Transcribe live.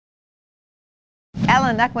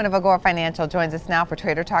Alan Knuckman of Agora Financial joins us now for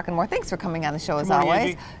Trader Talk and more. Thanks for coming on the show as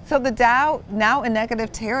always. So the Dow now in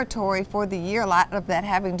negative territory for the year. A lot of that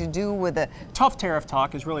having to do with the tough tariff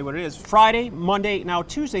talk is really what it is. Friday, Monday, now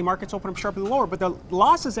Tuesday, markets open up sharply lower, but the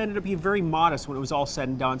losses ended up being very modest when it was all said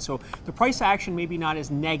and done. So the price action maybe not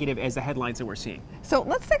as negative as the headlines that we're seeing. So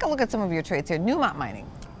let's take a look at some of your trades here. Newmont Mining.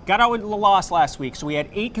 Got out with a loss last week, so we had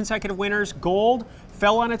 8 consecutive winners. Gold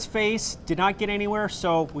fell on its face, did not get anywhere,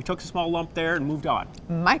 so we took a small lump there and moved on.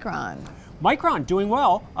 Micron doing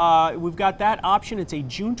well. We've got that option. It's a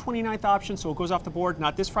June 29th option, so it goes off the board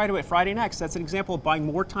not this Friday, but Friday next. That's an example of buying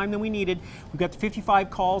more time than we needed. We've got the 55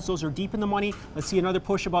 calls. Those are deep in the money. Let's see another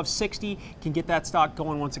push above 60. Can get that stock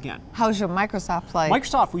going once again. How's your Microsoft play?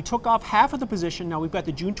 Microsoft, we took off half of the position. Now we've got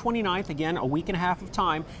the June 29th, again, a week and a half of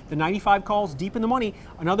time. The 95 calls deep in the money.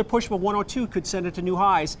 Another push above 102 could send it to new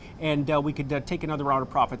highs, and we could take another round of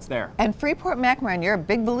profits there. And Freeport-McMoRan, you're a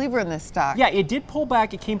big believer in this stock. Yeah, it did pull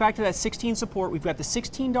back. It came back to that 16 support. We've got the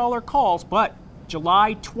 $16 calls, but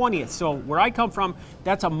July 20th. So where I come from,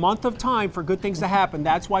 that's a month of time for good things to happen.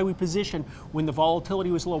 That's why we positioned when the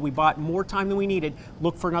volatility was low. We bought more time than we needed.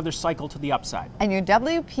 Look for another cycle to the upside. And your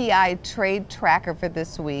WPI trade tracker for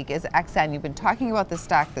this week is Exxon. You've been talking about the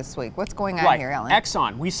stock this week. What's going on here, Alan?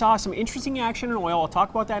 Exxon. We saw some interesting action in oil. I'll talk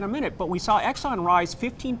about that in a minute. But we saw Exxon rise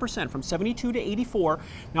 15% from 72 to 84.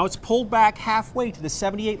 Now it's pulled back halfway to the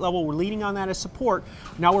 78 level. We're leaning on that as support.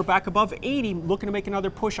 Now we're back above 80, looking to make another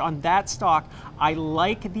push on that stock. I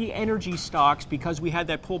like the energy stocks because we had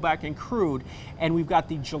that pullback in crude, and we've got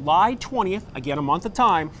the July 20th, again a month of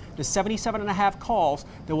time, the 77.5 calls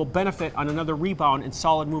that will benefit on another rebound and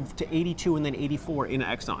solid move to 82 and then 84 in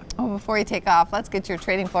Exxon. Oh, before you take off, let's get your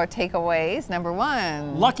trading floor takeaways. Number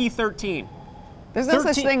one. Lucky 13. There's no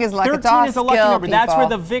such thing as luck. 13 it's all is a lucky number. People. That's where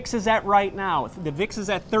the VIX is at right now. The VIX is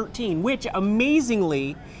at 13, which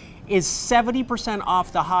amazingly is 70%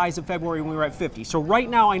 off the highs of February when we were at 50. So right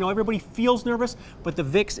now, I know everybody feels nervous, but the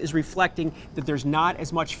VIX is reflecting that there's not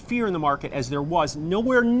as much fear in the market as there was,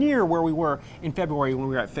 nowhere near where we were in February when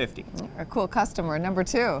we were at 50. A cool customer. Number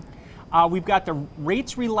two. We've got the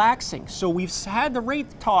rates relaxing. So we've had the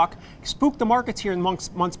rate talk spook the markets here in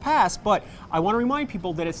months past, but I want to remind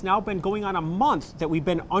people that it's now been going on a month that we've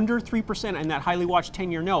been under 3% in that highly watched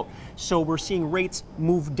 10-year note. So we're seeing rates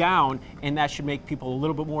move down, and that should make people a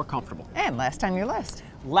little bit more comfortable. And last on your list.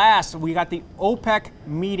 Last, we got the OPEC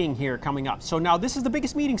meeting here coming up. So now this is the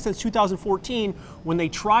biggest meeting since 2014 when they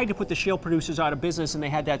tried to put the shale producers out of business, and they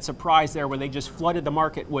had that surprise there where they just flooded the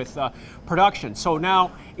market with production. So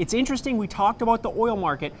now it's interesting. We talked about the oil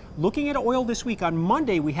market. Looking at oil this week, on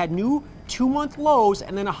Monday we had new 2-month lows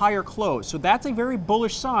and then a higher close. So that's a very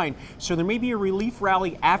bullish sign. So there may be a relief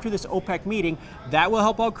rally after this OPEC meeting. That will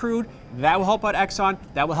help out crude. That will help out Exxon.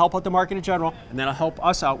 That will help out the market in general. And that'll help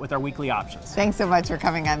us out with our weekly options. Thanks so much for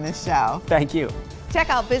coming on this show. Thank you. Check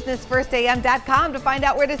out businessfirstam.com to find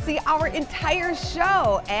out where to see our entire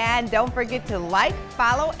show. And don't forget to like,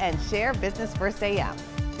 follow, and share Business First AM.